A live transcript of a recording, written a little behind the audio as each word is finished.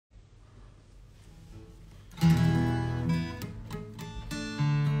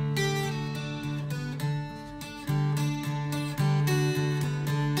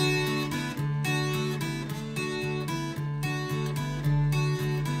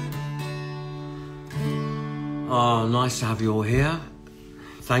Oh, nice to have you all here.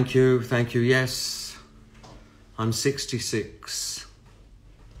 Thank you, yes. I'm 66.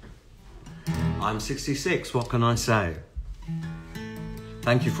 I'm 66, what can I say?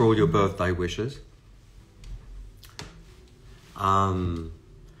 Thank you for all your birthday wishes.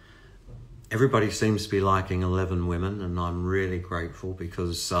 Everybody seems to be liking 11 Women, and I'm really grateful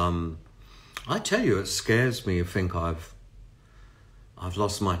because I tell you, it scares me to think I've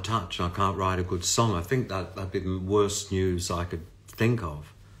lost my touch. I can't write a good song. I think that'd be the worst news I could think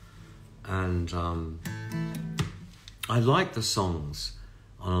of. And I like the songs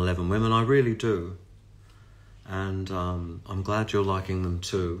on 11 Women, I really do. And I'm glad you're liking them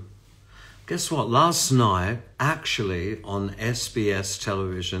too. Guess what? Last night, actually, on SBS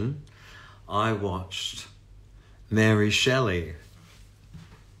television, I watched Mary Shelley.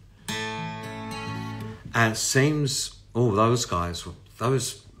 And it seems, oh, those guys,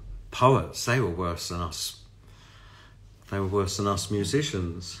 those poets, they were worse than us. They were worse than us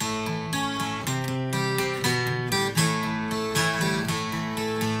musicians.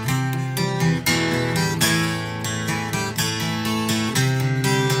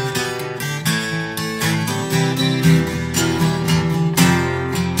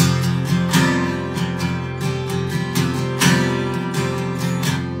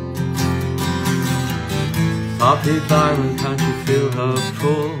 Poppy Byron, can't you feel her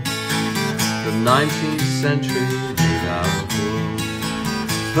pull? The 19th century Liverpool.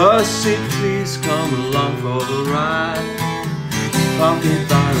 Percy, please come along for the ride. Poppy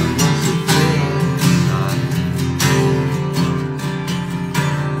Byron wants to feel inside.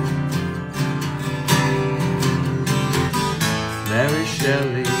 Mary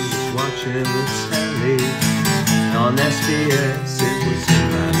Shelley was watching the telly. On SBS it was in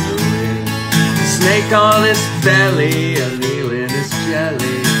Mandarin. Snake on his belly, a meal in his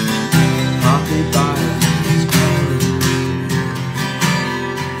jelly. Poppy Byron is calling.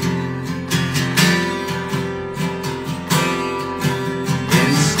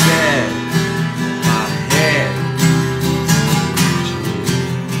 Instead, my head.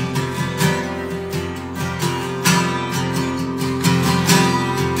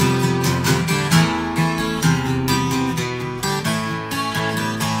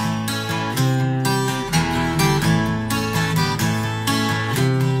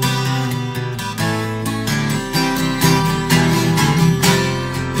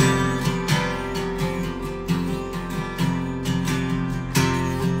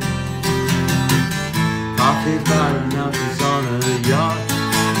 Poppy Byron, now she's on her yacht.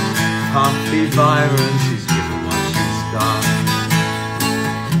 Poppy Byron, she's given what she's got.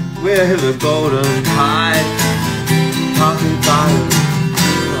 We're the golden tide. Poppy Byron,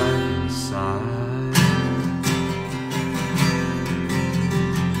 feel inside.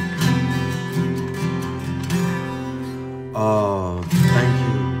 Oh, thank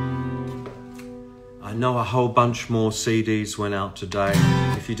you. I know a whole bunch more CDs went out today.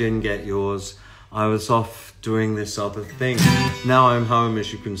 If you didn't get yours, I was off doing this other thing. Now I'm home,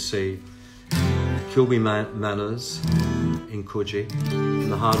 as you can see. Kilbey Manors in Coogee, in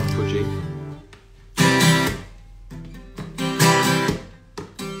the heart of Coogee.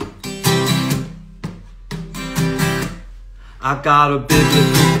 I got a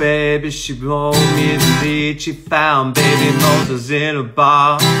biblical baby, she rolled me the lead. She found baby Moses in a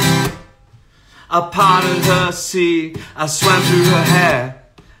bar. I parted her sea, I swam through her hair.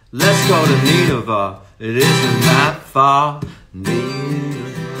 Let's go to Nineveh, it isn't that far.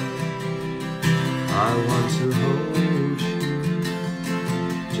 Nineveh, I want to hold you,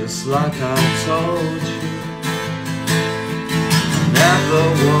 just like I told you. Never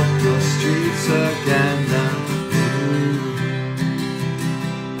walk the streets again now.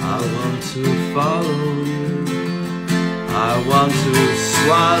 I want to follow you, I want to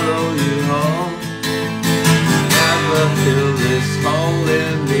swallow you whole. Never fill this hole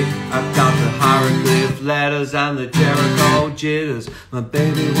in me. I've got the hieroglyph letters and the Jericho jitters. My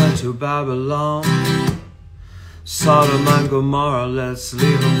baby went to Babylon. Sodom and Gomorrah, let's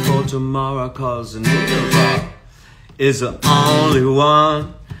leave them for tomorrow. Cause Nineveh is the only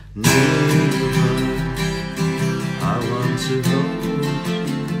one. Nineveh, I want to hold you,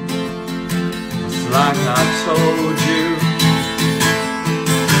 just like I told you.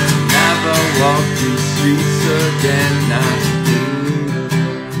 Never walk these streets again now.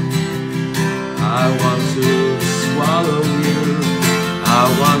 I want to swallow you, I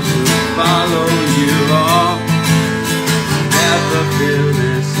want to follow you all. Never feel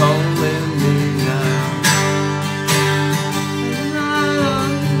this hole in me now.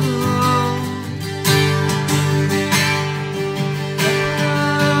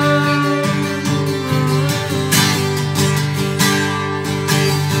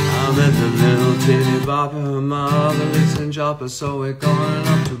 shopper, so we're going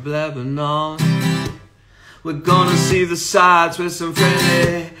up to Lebanon. We're gonna see the sights with some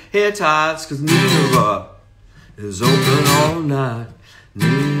friendly Hittites, cause Nineveh is open all night.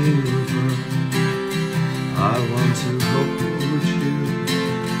 Nineveh, I want to hold you,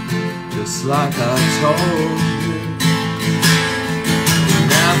 just like I told you.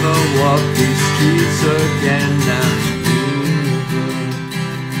 Never walk these streets again now.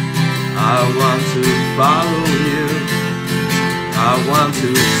 I want to follow you, I want to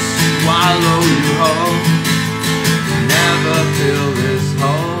swallow you whole, never fill this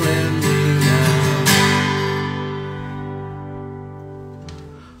hole in you now.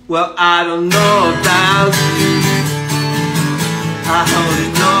 Well, I don't know about you, I only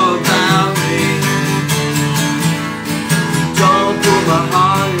know about me. Don't put my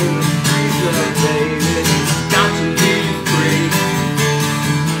heart in the freezer, baby, it's got to be free.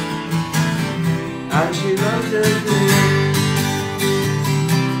 And she loves me,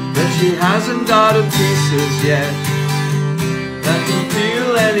 but she hasn't got her pieces yet that can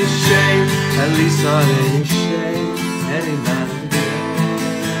feel any shame, at least not any shame, any man again.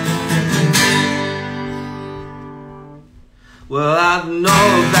 Well, I know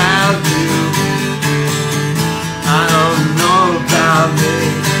about you, I don't know about me.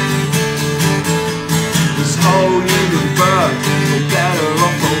 This whole universe, for better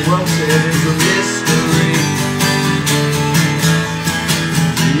or for worse, it is a mystery.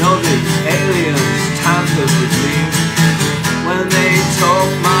 You know the aliens tampered with me when they took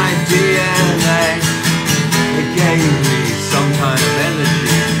my DNA. They gave me some kind of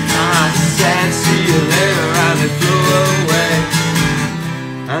energy. I said, see you later, and it flew away.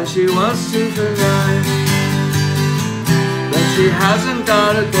 And she wants to deny that she hasn't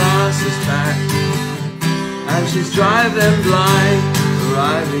got her glasses back, and she's driving blind,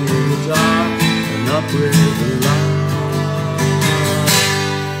 arriving in the dark and up with the light.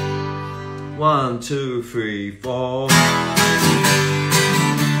 1, 2, 3, 4.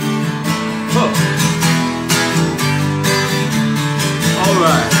 Huh. All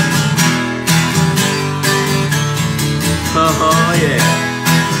right. Oh yeah.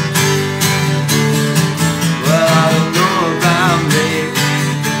 Well, I don't know about me,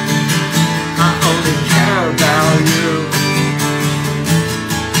 I only care about you.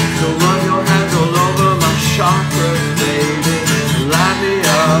 So run your hands all over my chakras, baby, and light me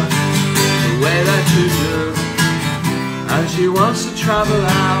up the way that you do. And she wants to travel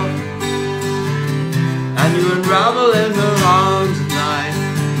out, and you unravel in her arms at night.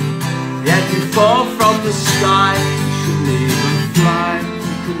 Yet you fall from the sky, you shouldn't even fly,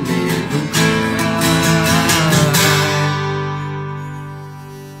 you couldn't even cry.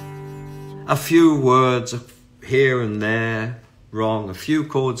 A few words here and there wrong, a few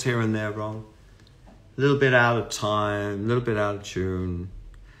chords here and there wrong, a little bit out of time, a little bit out of tune.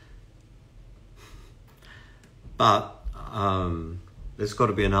 But there's got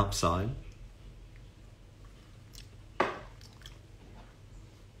to be an upside.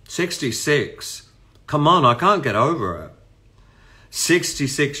 66. Come on, I can't get over it.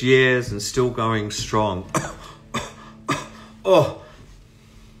 66 years and still going strong. Oh.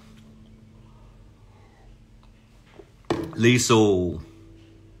 Liesl,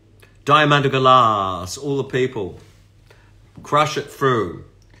 Diamond Glass, all the people. Crush it through.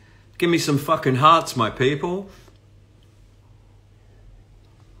 Give me some fucking hearts, my people.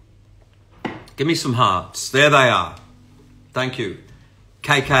 Give me some hearts. There they are. Thank you.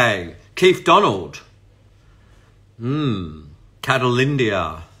 KK. Keith Donald.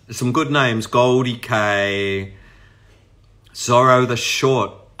 Catalindia. Some good names. Goldie K. Zorro the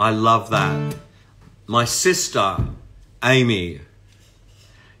Short. I love that. My sister, Amy.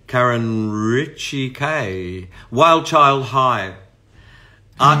 Karen Ritchie K. Wild Child High.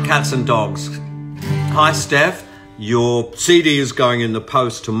 Art Cats and Dogs. Hi, Steph. Your CD is going in the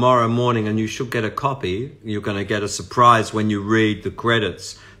post tomorrow morning and you should get a copy. You're going to get a surprise when you read the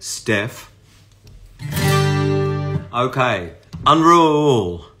credits, Steph. Okay.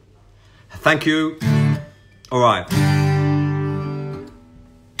 Unrule. Thank you. All right.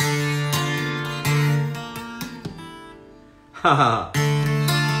 Haha.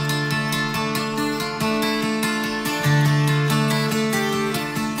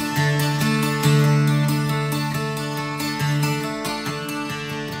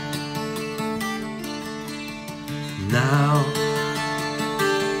 Now,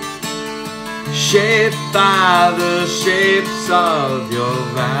 shaped by the shapes of your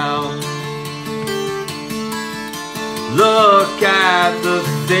vows, look at the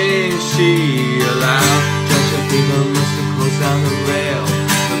things she allowed. Judge people must have closed down the rail.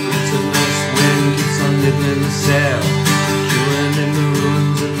 The bitterness wind keeps on nibbling the sail.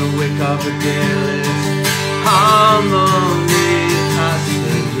 the dearest harmony I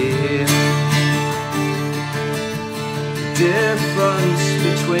see here. Difference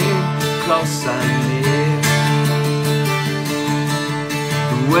between close and near.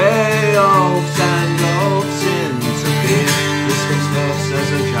 The way oaks and oaks interfere. Distance verse as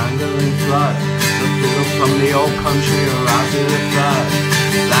a jangling flood. The people from the old country are out to the flood.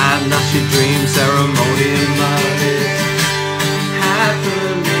 Land nasty dream ceremonial mud is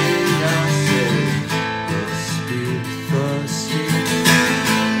happening. I say, must be thirsty.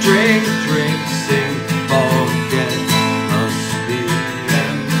 Drink, drink, sing, forget. Must be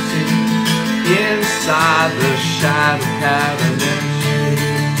empty inside the shadow cabinet.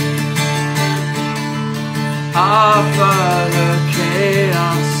 Offer the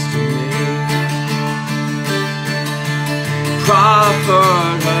chaos to me.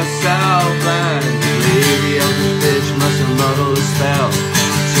 Proffered herself and the eldest bitch must have muddled a spell.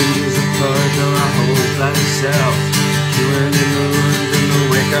 2 years of purge, I hope that itself. Queuing in the ruins in the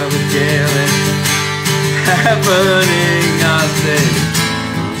wake of a gale. It's happening, I say.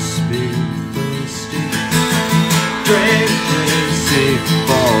 Must be thirsty. Drink, drink, sing,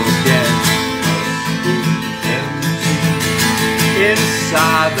 forget.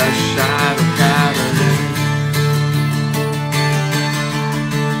 Inside the shadow cabinet.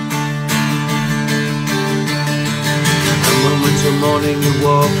 And when winter morning you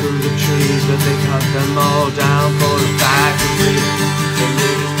walk through the trees, but they cut them all down for the factory. They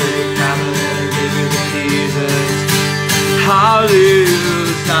made this big cabinet and give you the keys.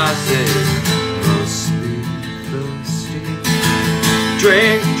 Hallelujah, I say, must be thirsty.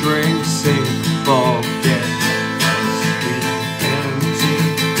 Drink, drink, sing, forget.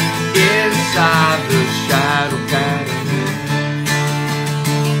 Inside the shadow cabinet.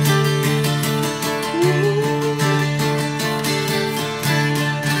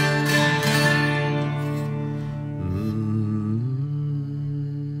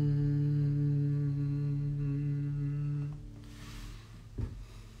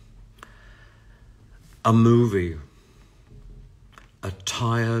 A movie. A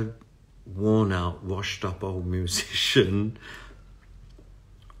tired, worn out, washed up old musician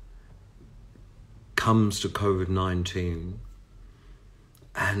comes to COVID-19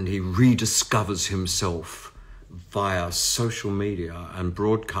 and he rediscovers himself via social media and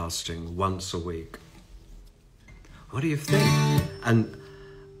broadcasting once a week. What do you think? And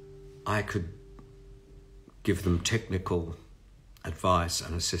I could give them technical advice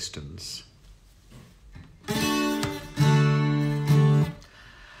and assistance.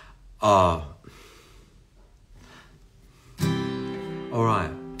 All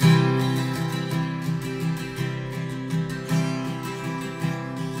right.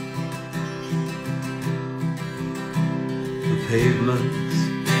 Pavements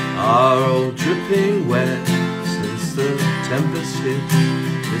are all dripping wet since the tempest hit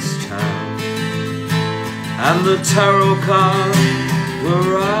this town. And the tarot cards were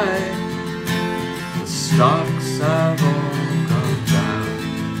right. The stocks have all gone down.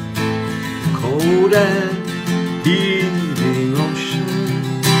 Cold and heaving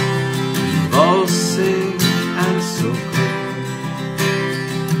ocean, convulsing and so cold.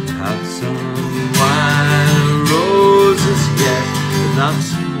 Have some wine, roses yet, but not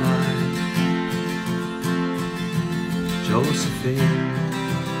tonight. Josephine,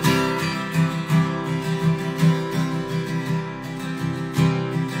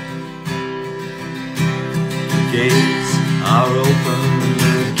 the gates are open,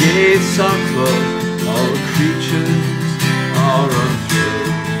 the gates are closed, all the creatures are run through,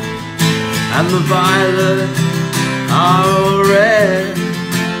 and the violets are all red,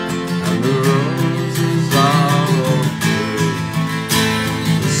 and the roses are all blue.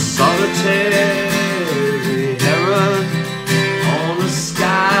 The solitary heron on the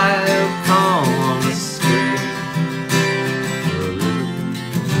sky upon the skin. The little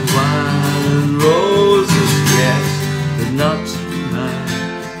wine and roses, yes, but not tonight.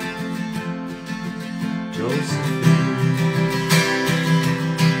 Josephine.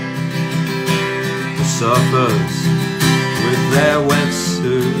 The surfers with their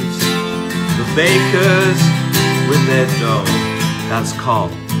wetsuits, the bakers with their dough, that's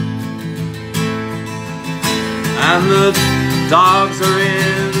called. And the dogs are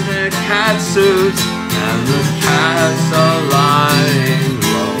in their cat suits, and the cats are lying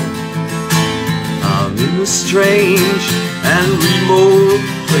low. I'm in a strange and remote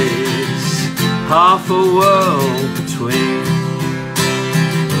place, half a world between.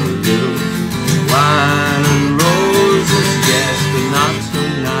 A little wine and roses, yes, but not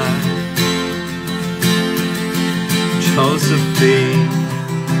tonight. Josephine.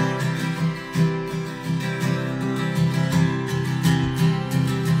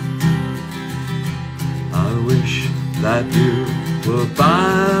 that you were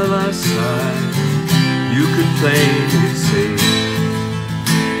by my side. You could plainly see,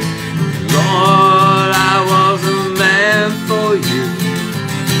 Lord, I was a man for you.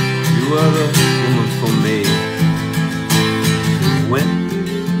 You were the woman for me. When you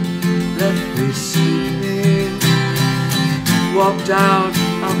left me sleeping, walked out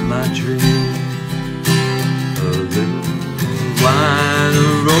of my dream, a little wine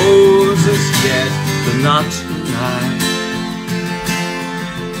and roses yet, but not tonight.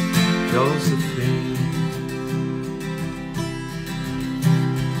 Josephine,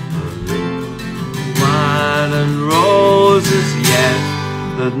 a little wine and roses yet,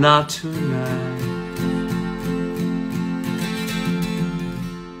 but not tonight.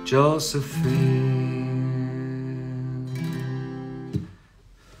 Josephine.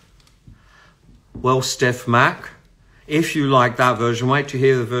 Well, Steph Mac, if you like that version, wait to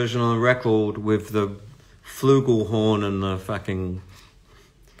hear the version on the record with the flugelhorn and the fucking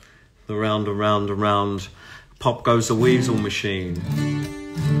the round and round and round. Pop goes the weasel machine.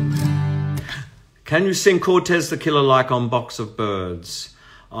 Can you sing Cortez the Killer like on Box of Birds?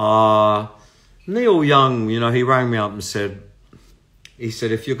 Neil Young, you know, he rang me up and said,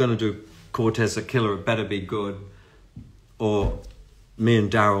 if you're going to do Cortez the Killer, it better be good. Or me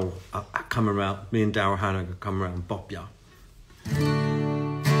and Daryl come around, me and Daryl Hannah come around and bop ya.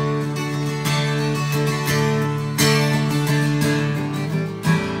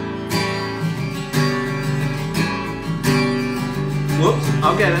 Whoops,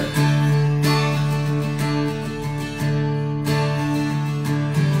 I'll get it.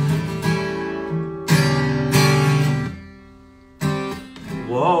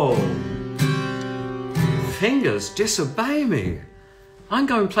 Whoa. Fingers, disobey me. I'm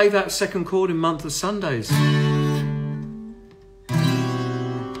going to play that second chord in Month of Sundays.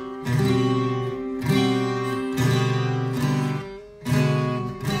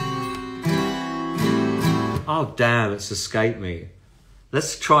 Oh damn, it's escaped me.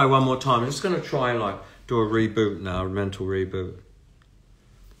 Let's try one more time. I'm just going to try and like do a reboot now, a mental reboot.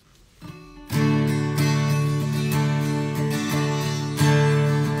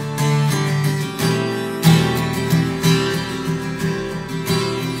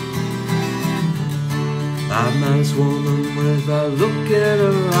 That man's woman with a look in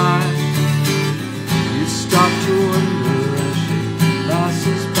her eye. You start to wonder as she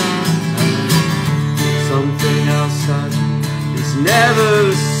passes by. Something outside is never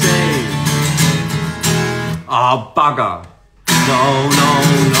the same. Oh, bugger. No, no,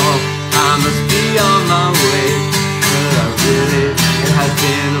 no, I must be on my way. But really, it has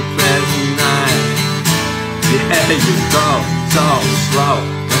been a pleasant night. Yeah, you go so slow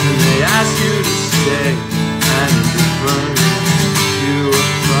when they ask you to stay. And different, you were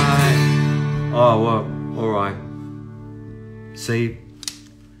crying. Oh, well, alright. See,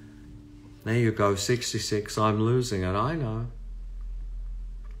 there you go, 66, I'm losing it, I know.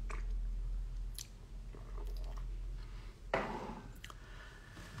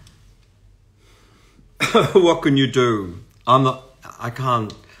 What can you do? I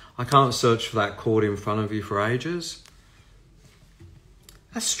can't search for that chord in front of you for ages.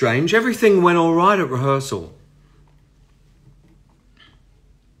 That's strange, everything went all right at rehearsal.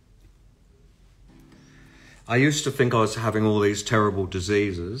 I used to think I was having all these terrible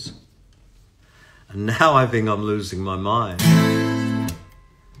diseases, and now I think I'm losing my mind.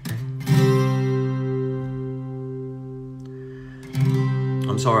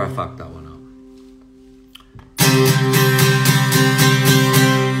 I'm sorry I fucked that one up.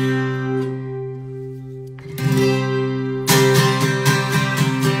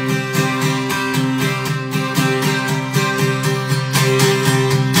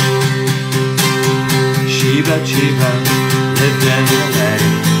 Chiba lived in LA.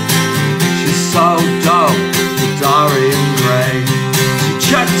 She's so dope, Dorian Gray. She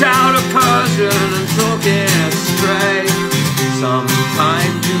checked out a Persian and took it astray.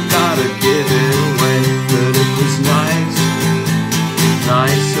 Sometimes you gotta give it away. But it was nice,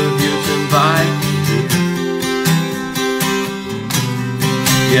 nice of you to invite me.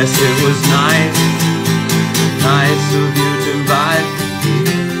 Yes, it was nice, nice of you to invite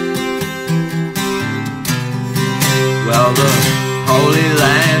me. Well, the Holy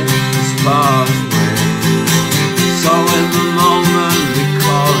Land is far away, so in the moment we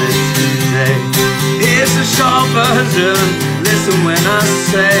call it today. Here's a short version, listen when I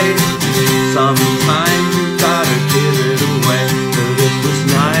say, sometimes you gotta give it away. But it was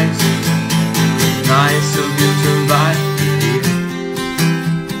nice, nice of you to invite me.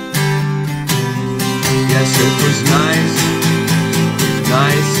 Yes, it was nice,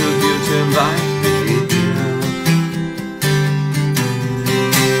 nice of you to invite me.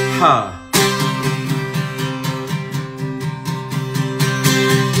 Ha!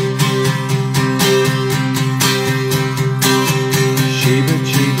 Sheba,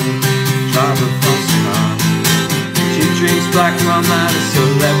 drive a fast car. She drinks black rum at a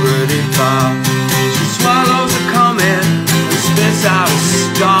celebrity bar. She swallows a comet and spits out a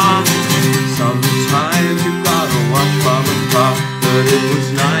star. Sometimes you gotta watch from afar. But it was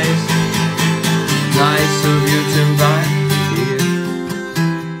nice, nice of you to invite me here.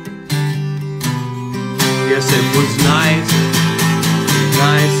 Yes, it was nice,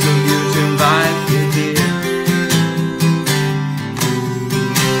 nice of you to invite me here.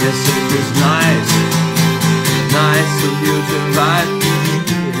 Yes, it was nice, nice of you to invite me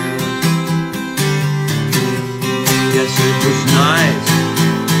here. Yes, it was nice,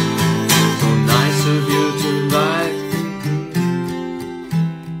 so nice of you to invite me.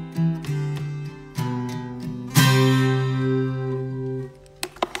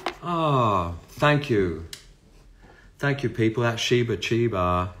 Oh, thank you. Thank you, people. That's Sheba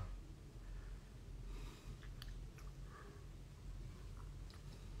Chiba.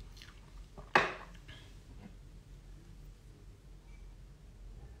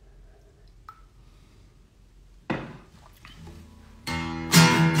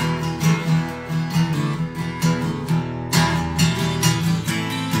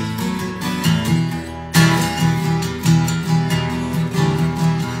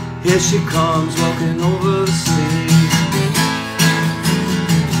 Here she comes, walking over the sea.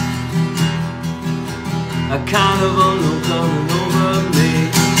 A carnival coming over me.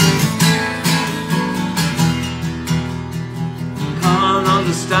 Can't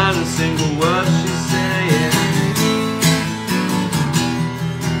understand a single word she's saying.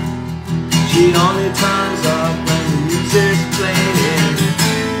 She only turns up when the music's playing.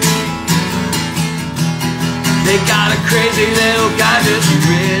 They got a crazy little gadget, you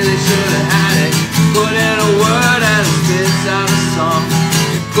really should have had it. Put in a word and it spits out a song.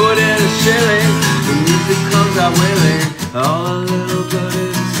 Put in a shilling, the music comes out willing. All the little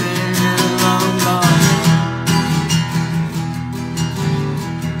birdies are singing along, long.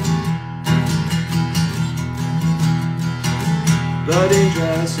 Bloody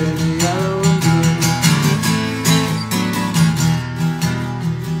dress in the yellow and blue,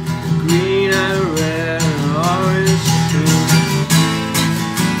 green and red and orange too.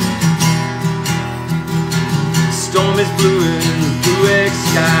 Storm is blue in the blue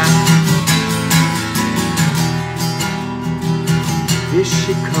sky. Here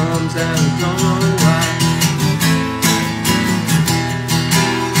she comes and I don't know why.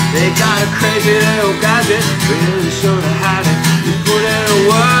 They got a crazy little gadget, really should have had it. You put in a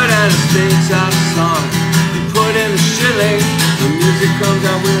word and it spits out a song. You put in a shilling, the music comes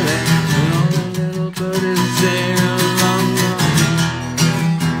out willing. And all the little birdies sing along, long.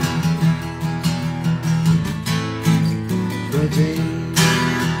 Birdie,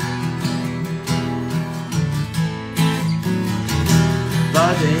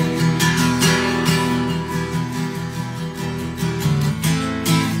 birdie.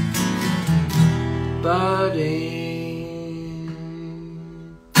 Birdie.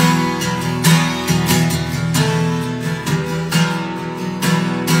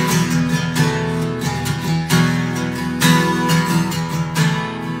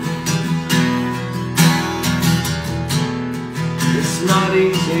 It's not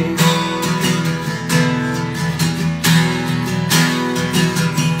easy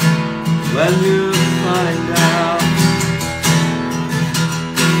when you find out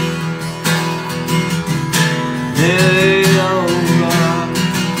nearly over.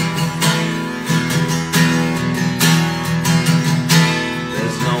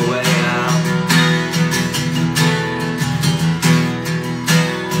 There's no way out.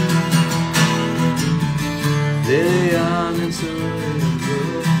 Lillian and Cerulean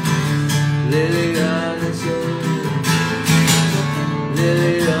Blue, Lillian and Cerulean,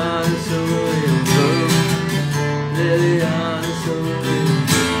 Lillian and Cerulean Blue, Lillian and Cerulean.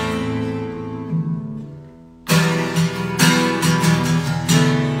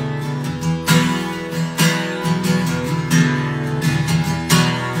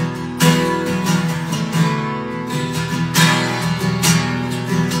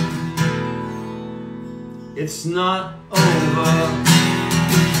 It's not over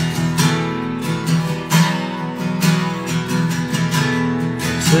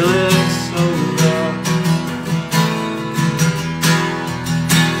till it's over.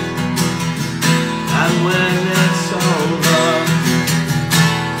 And when it's over,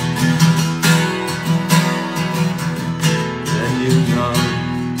 then you know.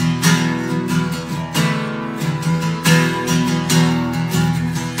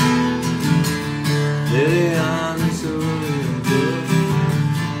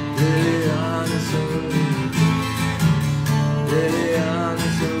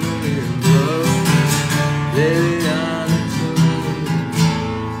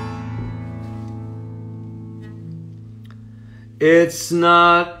 It's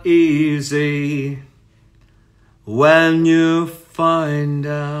not easy when you find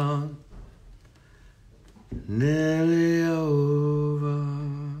out nearly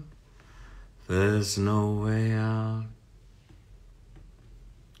over, there's no way out.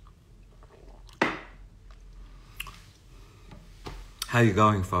 How you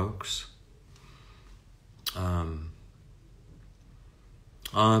going, folks?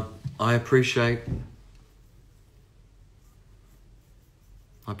 I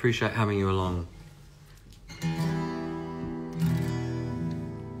appreciate having you along.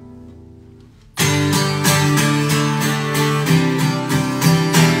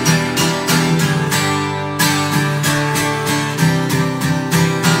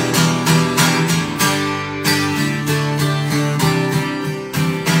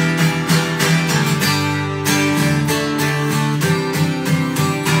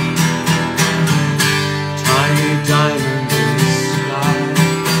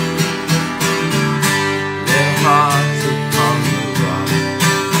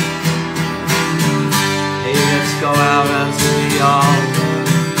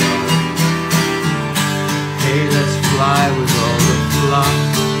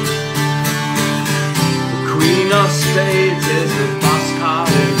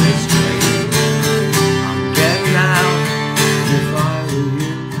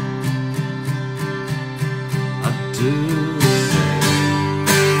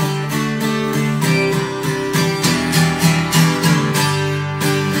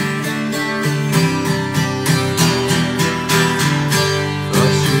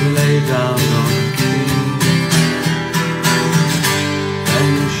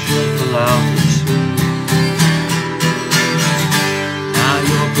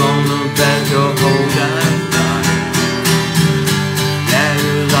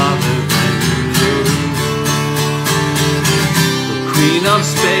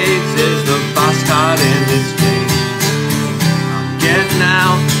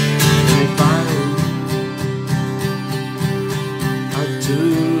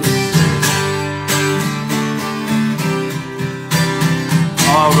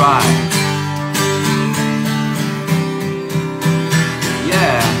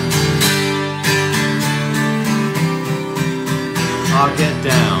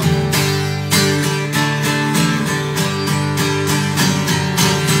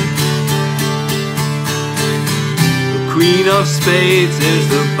 Spades is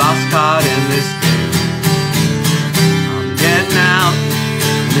the boss card in this game. I'm getting out,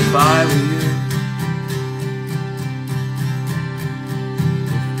 and if I were you,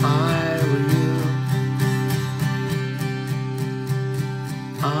 if I were you,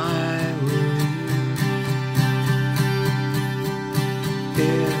 I were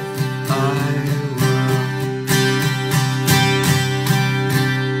you, if I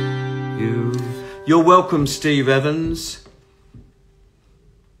were you. You're welcome, Steve Evans.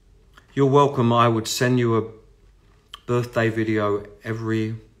 You're welcome. I would send you a birthday video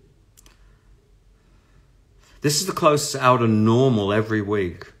every... This is the closest out of normal every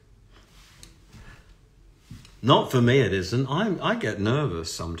week. Not for me, it isn't. I get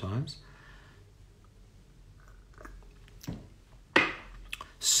nervous sometimes.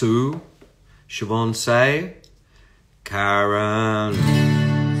 Sue, Siobhan Say, Karen.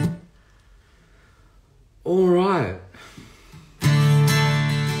 All right.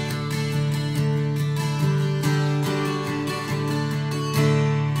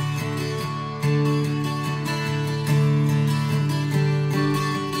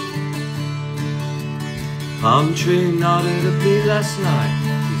 Palm tree nodded at me last night.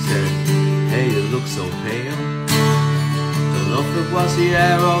 He said, hey, you look so pale. Don't know if it was the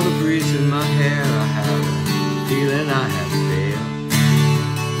air or the breeze in my hair. I had a feeling I had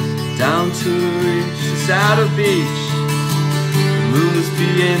failed. Down to the reach, it's out of beach. The moon was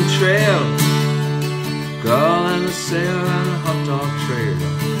being trailed. Girl and a sailor and a hot dog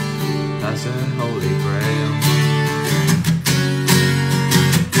trailer. That's a holy grail.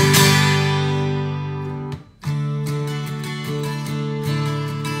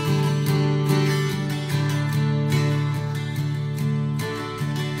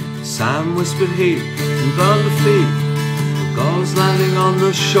 Sam whispered heat and burned the feet. The gulls landing on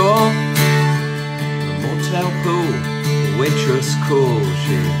the shore. The motel pool, the waitress cool.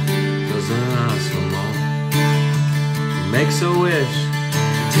 She doesn't ask for more. She makes a wish,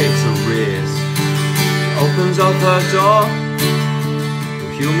 she takes a risk. She opens up her door.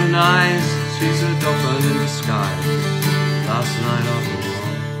 With human eyes, she's a dolphin in the sky. Last night of the war.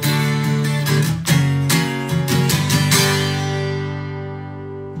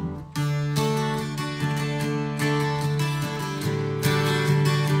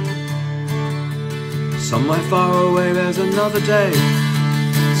 Somewhere far away there's another day.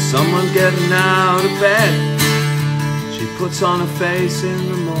 Someone's getting out of bed. She puts on a face in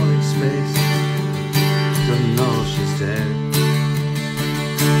the morning space. Doesn't know she's dead.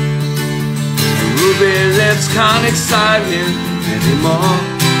 And ruby lips can't excite him anymore.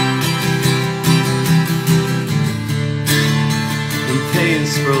 And pain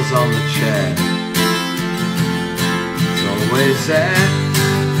spills on the chair. It's always there.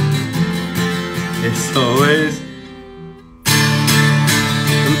 It's always.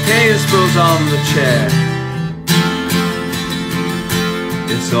 And pain spills on the chair.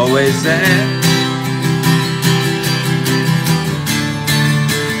 It's always there.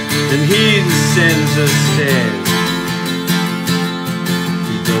 And he descends the stairs.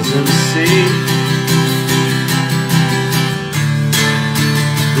 He doesn't see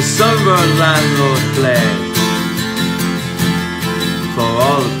the sunburned landlord glares for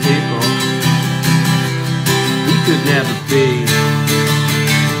all the people he could never be.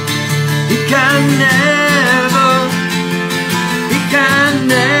 He can never, he can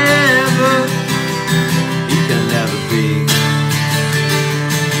never, he can never be.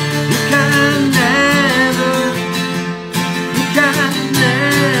 He can never, he can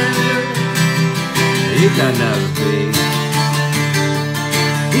never, he can never be.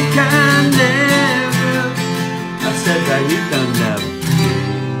 He can never, I said that he can never be.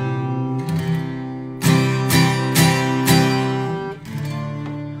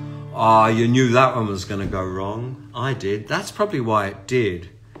 Ah, you knew that one was going to go wrong. I did. That's probably why it did.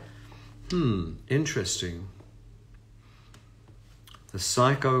 Interesting. The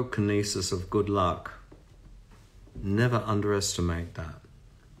psychokinesis of good luck. Never underestimate that.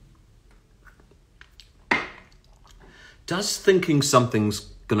 Does thinking something's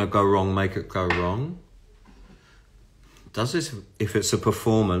gonna go wrong make it go wrong? Does it if it's a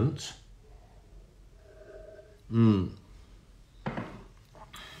performance?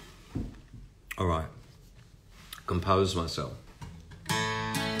 All right. Compose myself.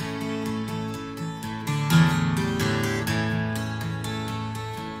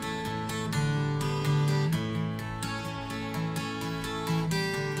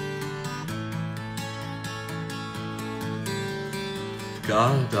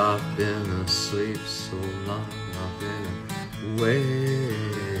 God, I've been asleep so long, I've been away,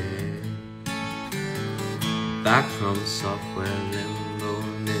 back from software limbo,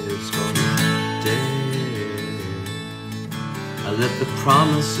 and it's gone day. I let the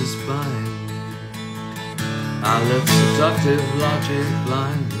promises bind me, I let seductive logic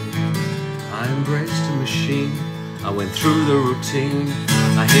blind me. I embraced a machine, I went through the routine,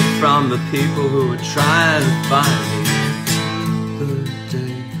 I hid from the people who were trying to find me. The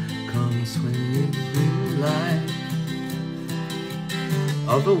day comes when you realize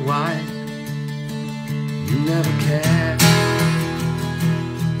otherwise you never cared.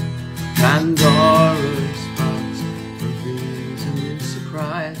 Pandora's box reveals a new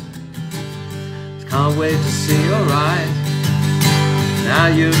surprise. Can't wait to see your eyes. Now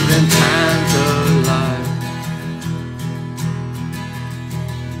you've been tantalized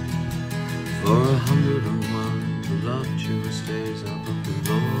for 101 voluptuous days up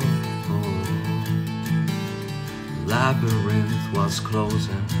below. Labyrinth was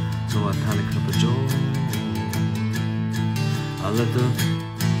closing, so I panicked up a door. I let the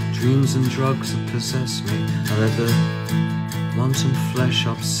dreams and drugs that possess me, I let the wanton flesh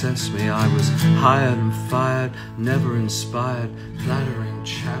obsess me. I was hired and fired, never inspired, flattering,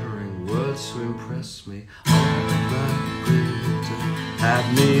 chattering words to impress me. All that glitter had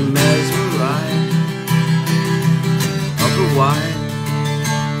me mesmerized. Otherwise,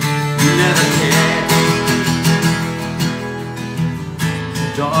 you never cared.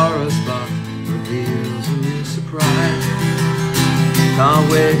 Dora's box reveals a new surprise. Can't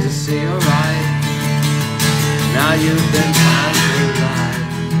wait to see your eyes. Now you've been tantalized.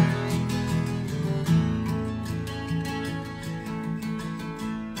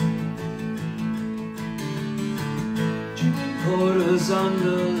 Porters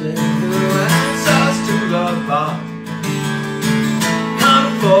under liquor and sauce to the bar. Can't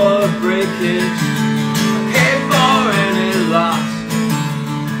afford breakage, pay for any loss.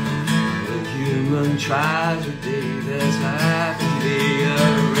 The human tragedy, there's half to be a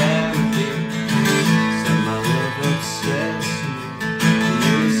remedy. Said my love obsessed me,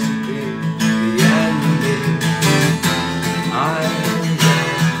 used to be the enemy. I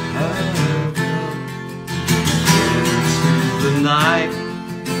heard into the night,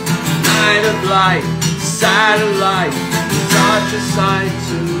 night of light, satellite, such a sight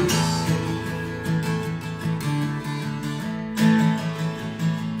to see.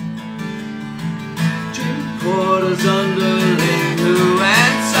 Dream John's underling who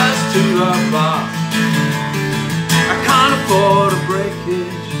answers to the boss. I can't afford a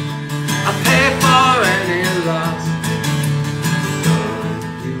breakage, I pay for any loss. A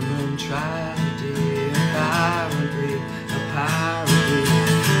human tragedy, a parody, a parody.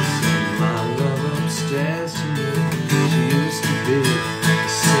 Send my love upstairs to me, she used to be a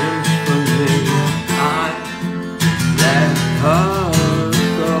symphony. I let her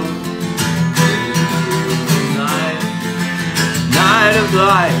go into the night, night of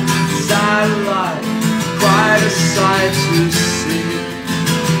light, satellite, quite a sight to see,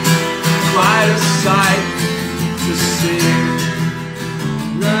 quite a sight to see.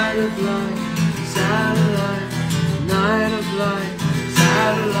 Night of light, satellite, night of light,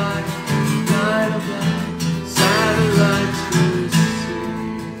 satellite, night of light, satellite to see.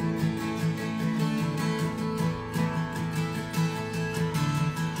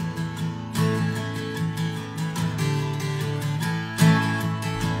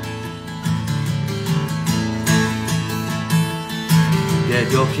 Get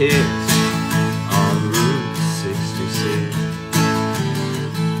your kids on Route 66.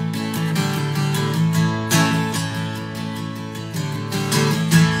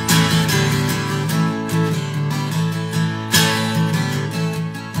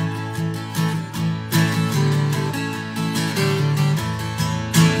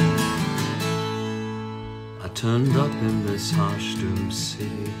 I turned up in this harsh doomed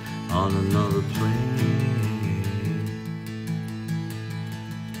city on another plane.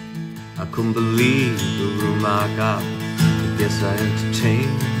 I couldn't believe the room I got, I guess I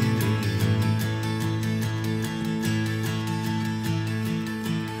entertained.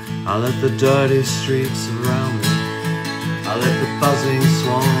 I let the dirty streets around me, I let the buzzing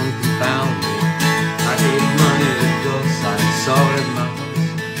swarm confound me. I gave money to ghosts, I saw it in my house,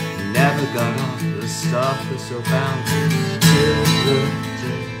 never got off the stuff that's so bound me. Till the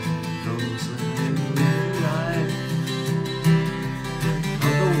day comes when you light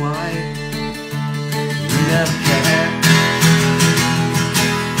of the white. Never care.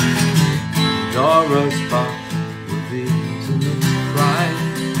 Dora's box reveals and looks bright.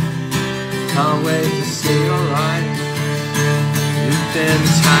 Can't wait to see your light. You've been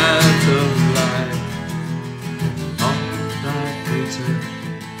tantalized. All night Peter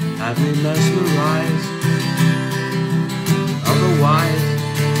had me mesmerized. Otherwise,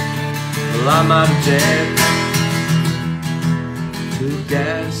 well, I might have dared to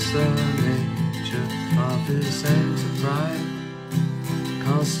guess the nature of his enterprise.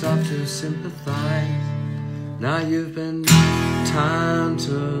 Can't stop to sympathize. Now you've been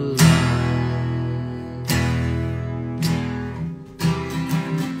tantalized.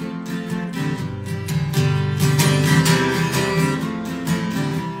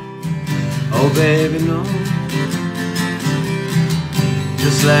 Oh baby, no,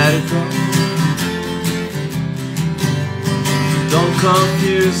 just let it go. Don't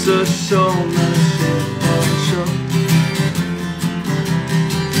confuse the showmanship of the show.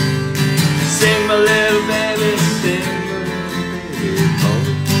 Sing my little baby, sing my little baby, oh.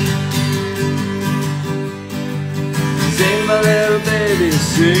 Sing my little baby,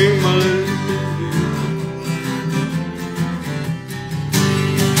 sing my little baby.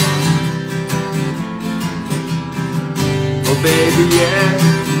 Oh baby, yeah,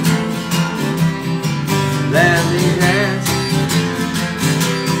 let me dance.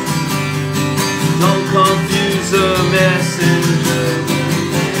 Don't confuse the messenger with the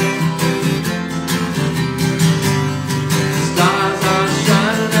man. Stars are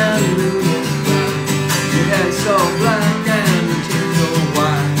shining and the moon is bright. Your hair is so black and your teeth so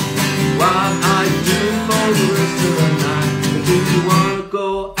white. What are you doing for the rest of the night? Do you wanna go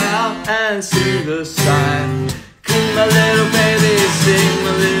out and see the sight? Sing my little baby, sing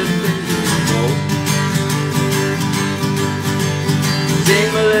my little baby, oh. Sing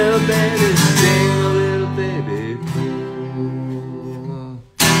my little baby, sing my little baby, oh.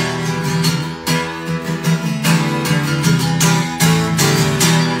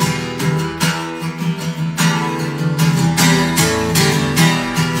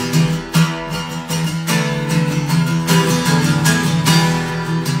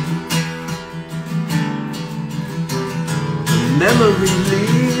 Memory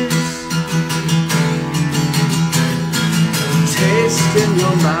leaves taste in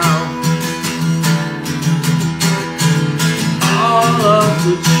your mouth. All of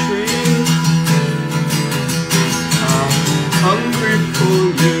the trees are hungry for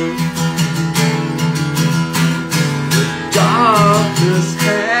you. The darkness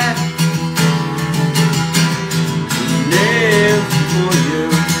had a name for you.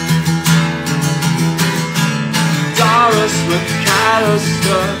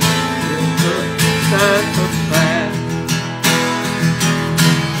 had a plan.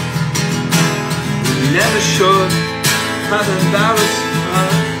 We never should have embarrassed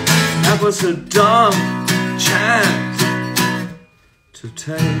her. That was a dumb chance to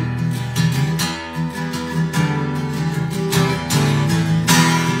take.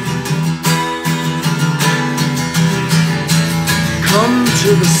 Come to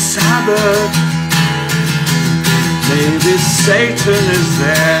the Sabbath, maybe Satan is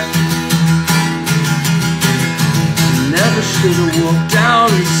there. Never should have walked down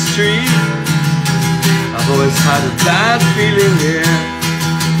the street. I've always had a bad feeling here.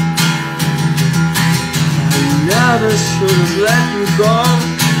 I never should have let you go.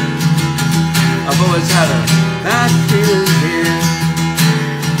 I've always had a bad feeling here.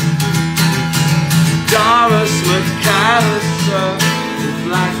 Doris McAllister,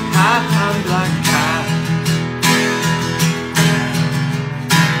 black hat and black cat.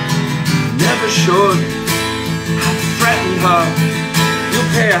 Never should have threatened her.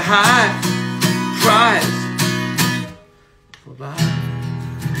 You'll pay a high price for that.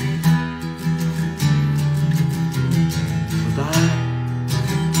 For that.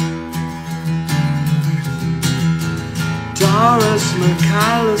 Doris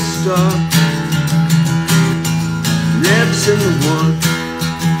McAllister lives in the woods.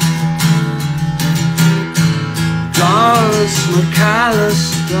 Doris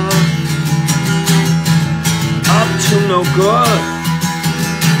McAllister, up to no good.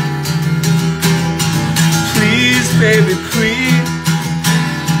 Please, baby, please,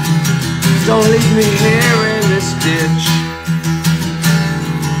 don't leave me here in this ditch.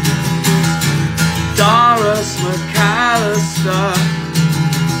 Doris McAllister,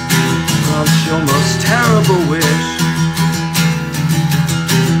 what's your most terrible wish?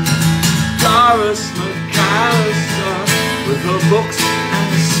 Doris McAllister, with her books and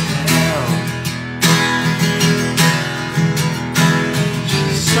a spell.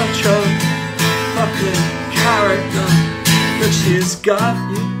 She's such a fucking character, but she's got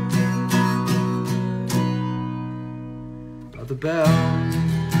you by the bell.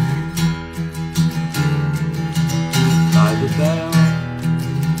 By the bell.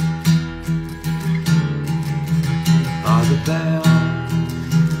 By the bell.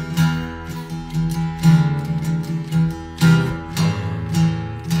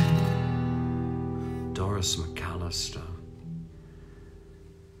 Doris McAllister.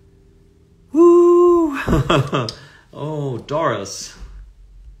 Woo! Oh, Doris.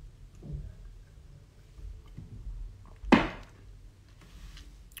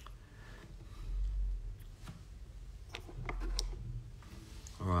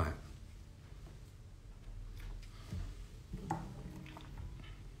 All right.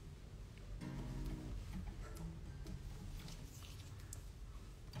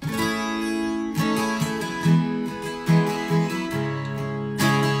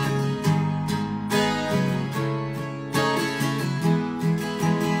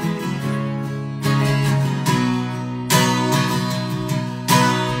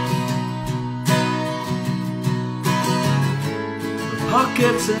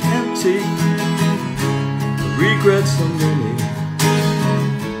 Pockets are empty, the regrets are many.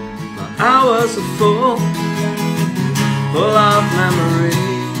 My hours are full of memory.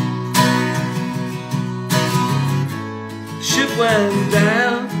 Ship went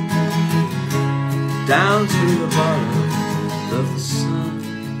down to the bottom of the sun,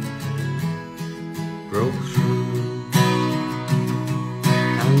 broke through,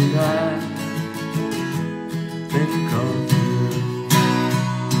 and I think of you.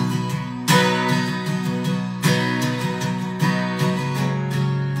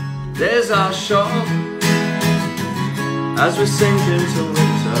 There's our shore as we sink into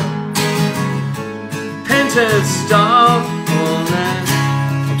winter. Painted stone and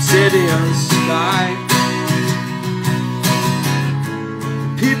obsidian sky.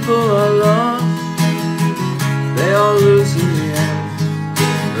 People are lost, they all lose in the end.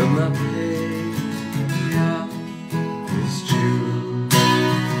 But my payout is due,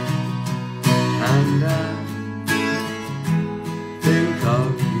 and I think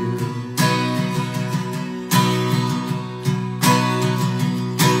of you.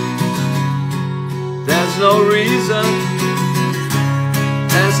 There's no reason,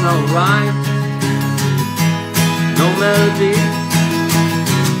 there's no rhyme, no melody,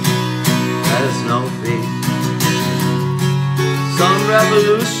 there's no beat. Some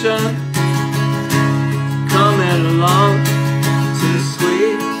revolution coming along to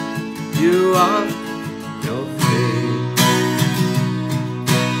sweep you off your feet.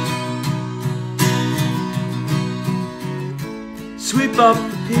 Sweep up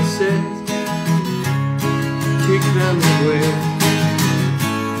the pieces keep them away.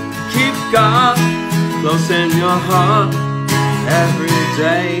 Keep God close in your heart every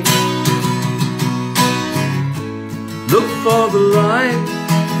day. Look for the light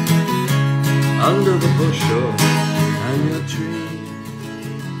under the bushel, and your dream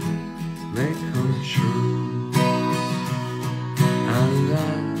may come true. And I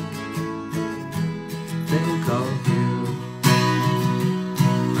think of you,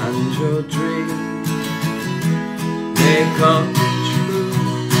 and your dream may come true.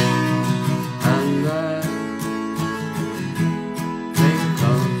 And I think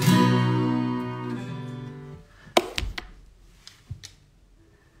of you.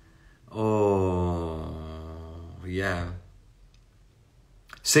 Oh, yeah.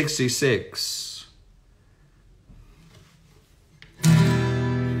 66.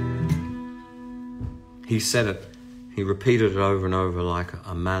 He said it, he repeated it over and over like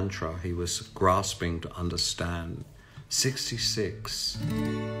a mantra. He was grasping to understand. 66.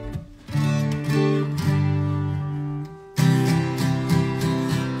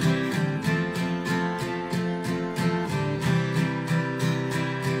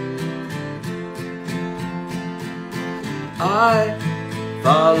 I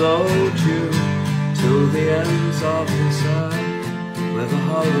followed you to the ends of this earth, where the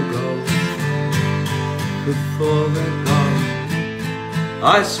hollow goes before they're gone.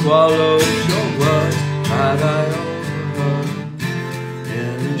 I swallowed your words that I overheard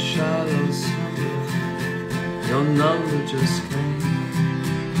in a shallow summer. Your number just came.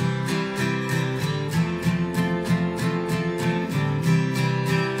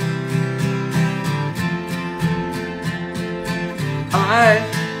 I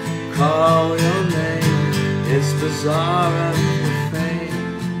call your name. It's bizarre and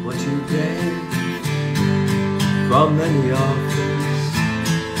profane what you gave from many offers.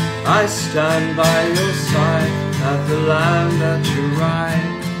 I stand by your side at the land that you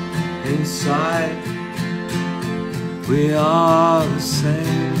ride inside. We are the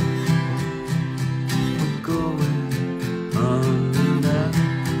same. We're going under.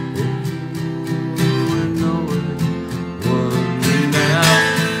 We're nowhere. One now,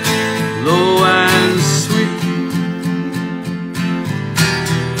 low and sweet.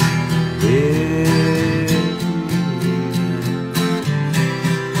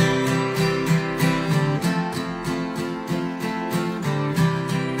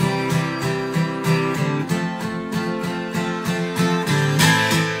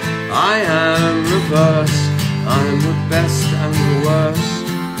 I am reversed, I'm the best and the worst.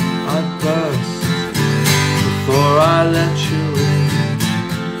 I burst before I let you in.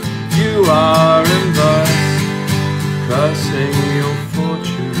 You are embarrassed, cursing your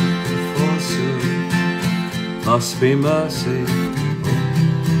fortune forsooth. Must be mercy.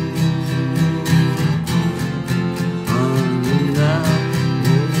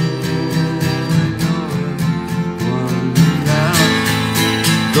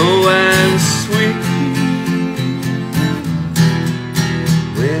 Low and sweet,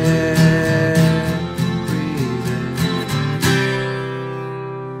 we're breathing.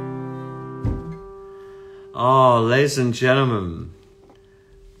 Oh, ladies and gentlemen.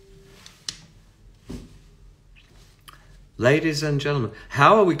 Ladies and gentlemen,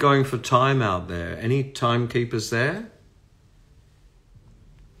 how are we going for time out there? Any timekeepers there?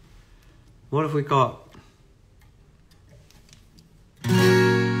 What have we got?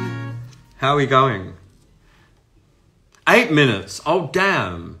 How are we going? 8 minutes. Oh,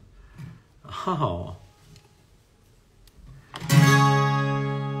 damn. Oh.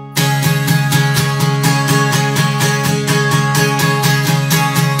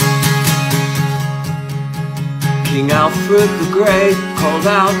 King Alfred the Great called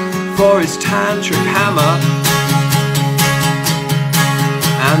out for his tantric hammer,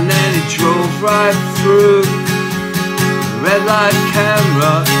 and then he drove right through the red light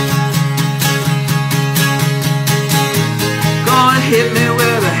camera. Hit me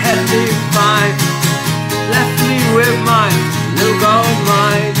with a heavy fight, left me with my little gold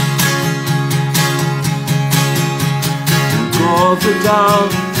mine. Called the doll,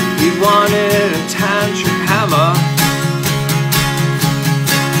 he wanted a tantric hammer,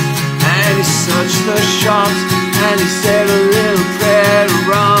 and he searched the shops and he said a little prayer to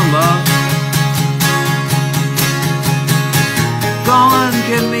Rama. Go and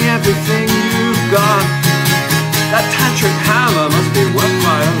give me everything you've got. That tantric hammer must be worth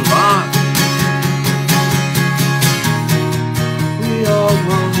quite a lot. We all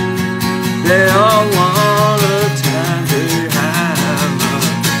want, they all want a tantric hammer.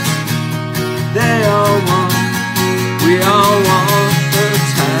 They all want, we all want a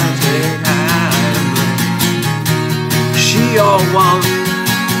tantric hammer. all want,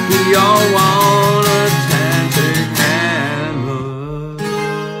 we all want a tantric hammer.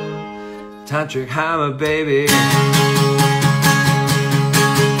 Tantric hammer, baby.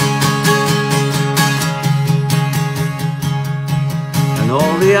 And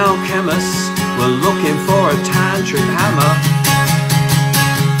all the alchemists were looking for a tantric hammer.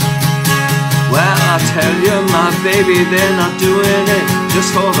 Well, I tell you, my baby, they're not doing it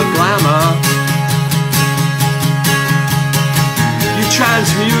just for the glamour. You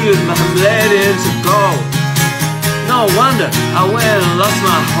transmuted my lead into gold. No wonder I went and lost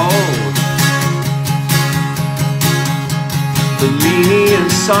my hold. Bellini and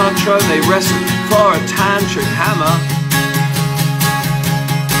Sartre, they wrestled for a tantric hammer.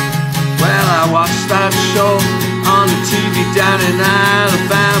 Well, I watched that show on the TV down in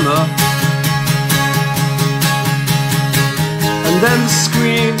Alabama. And then the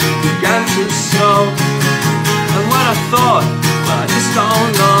screen began to snow. And what I thought, well, I just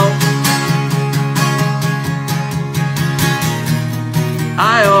don't know.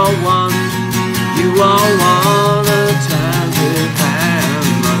 I all want, you all want a tantric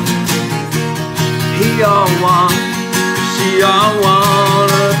hammer. He all want, she all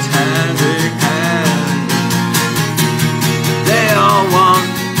want a tantric hammer. They all want,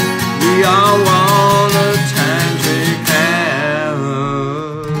 we all want a tantric hammer.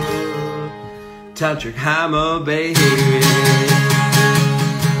 Tantric hammer, baby.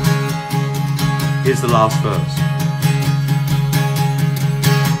 Here's the last verse.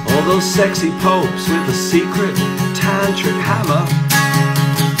 All those sexy popes with a secret tantric hammer.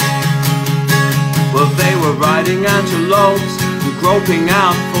 Well, they were riding antelopes and groping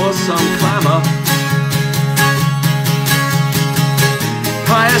out for some clamor.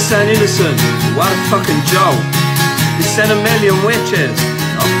 Pious and innocent, what a fucking joke. He sent a million witches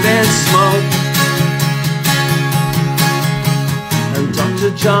up in smoke. And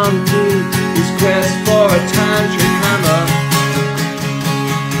Dr. John D, his quest for a tantric hammer.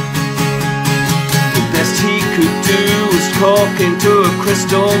 Best he could do was talk into a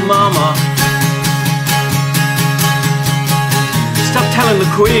crystal mama. Stop telling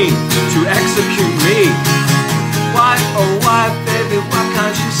the queen to execute me. Why, oh why, baby, why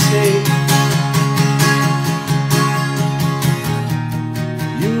can't you see?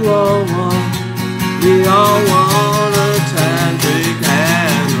 You all want, we all want a tantric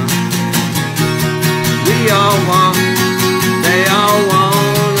hammer. We all want, they all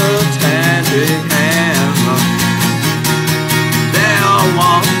want a tantric hammer.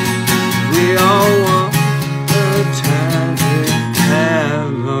 We all want a tantric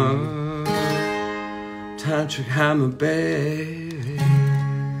hammer. Tantric hammer, baby.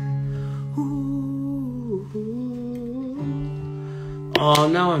 Ooh. Oh,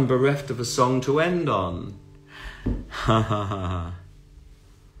 now I'm bereft of a song to end on. Ha ha ha.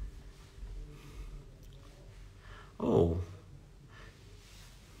 Oh.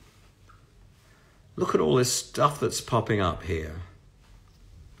 Look at all this stuff that's popping up here.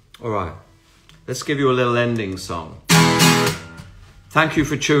 All right, let's give you a little ending song. Thank you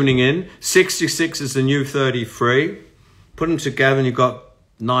for tuning in. 66 is the new 33. Put them together and you've got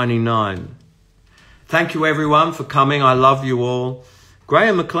 99. Thank you everyone for coming. I love you all.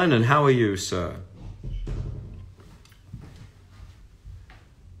 Graham McLennan, how are you, sir?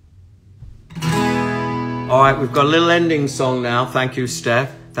 All right, we've got a little ending song now. Thank you,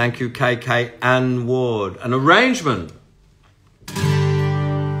 Steph. Thank you, KK and Ward. An arrangement.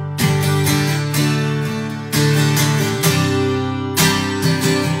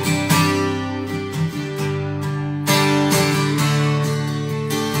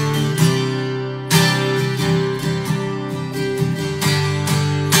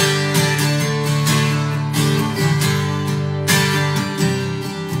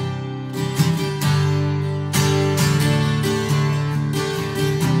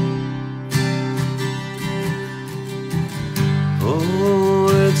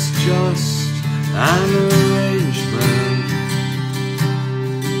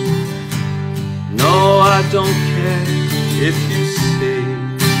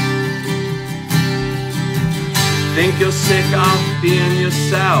 You're sick of being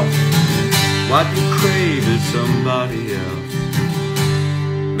yourself. What you crave is somebody else.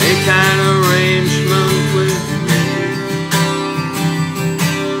 Make an arrangement with me.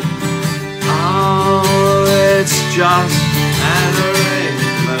 Oh, it's just an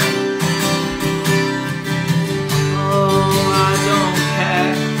arrangement. Oh, I don't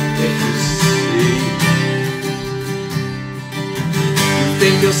care if you see. You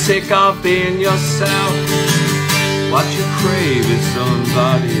think you're sick of being yourself. What you crave is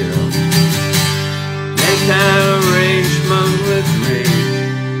somebody else. Make an arrangement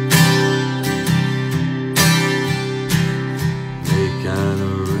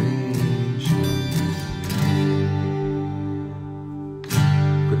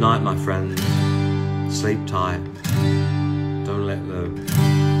night, my friends. Sleep tight. Don't let the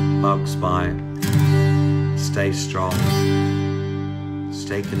bugs bite. Stay strong.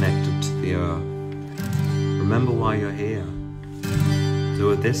 Stay connected to the earth. Remember why you're here.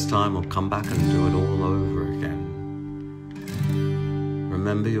 Do it this time or come back and do it all over again.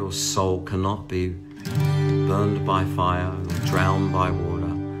 Remember, your soul cannot be burned by fire, or drowned by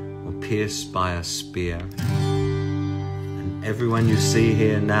water, or pierced by a spear. And everyone you see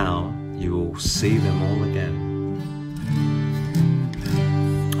here now, you will see them all again.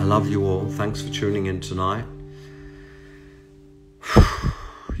 I love you all. Thanks for tuning in tonight.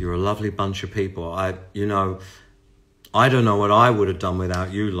 You're a lovely bunch of people. I don't know what I would have done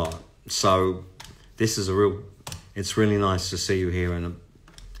without you lot. So this is it's really nice to see you here, and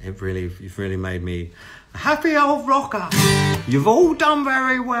you've really made me a happy old rocker. You've all done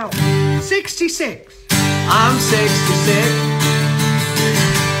very well. 66. I'm 66.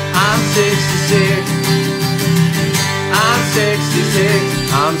 I'm 66. I'm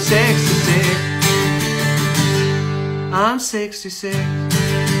 66. I'm 66. I'm 66.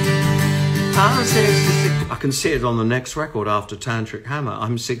 I'm 66. I can see it on the next record after Tantric Hammer.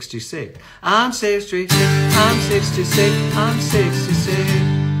 I'm 66. I'm 66. I'm 66. I'm 66.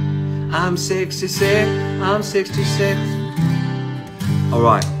 I'm 66. I'm 66. All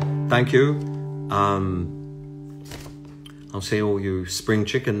right. Thank you. I'll see all you spring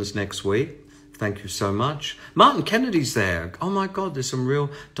chickens next week. Thank you so much. Martin Kennedy's there. Oh my God, there's some real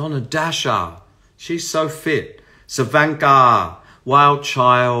Donna Dasher. She's so fit. Savanka. Wild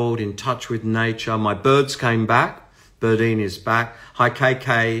Child, In Touch with Nature. My birds came back. Birdine is back. Hi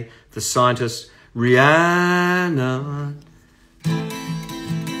KK, the scientist. Rihanna.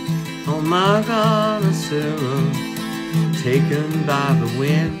 Oh my God, a Sarah, taken by the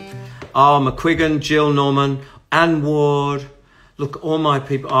wind. Oh, McQuiggan, Jill Norman, Anne Ward. Look, all my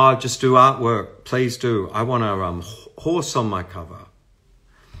people. Oh, just do artwork. Please do. I want a horse on my cover.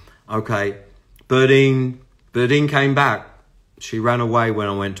 Okay. Birdine came back. She ran away when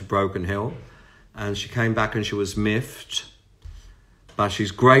I went to Broken Hill, and she came back and she was miffed, but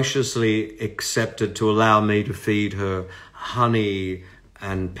she's graciously accepted to allow me to feed her honey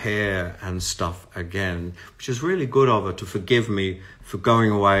and pear and stuff again, which is really good of her to forgive me for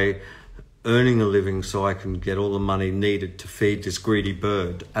going away, earning a living so I can get all the money needed to feed this greedy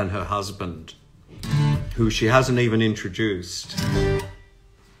bird and her husband, who she hasn't even introduced.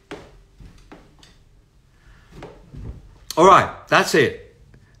 All right, that's it.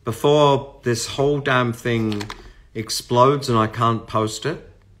 Before this whole damn thing explodes and I can't post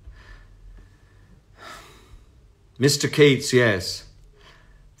it. Mr. Keats, yes.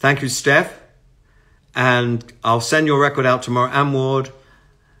 Thank you, Steph. And I'll send your record out tomorrow. Anne Ward,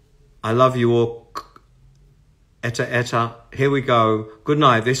 I love you all. Etta, etta. Here we go. Good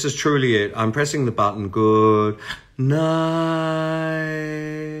night. This is truly it. I'm pressing the button. Good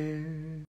night.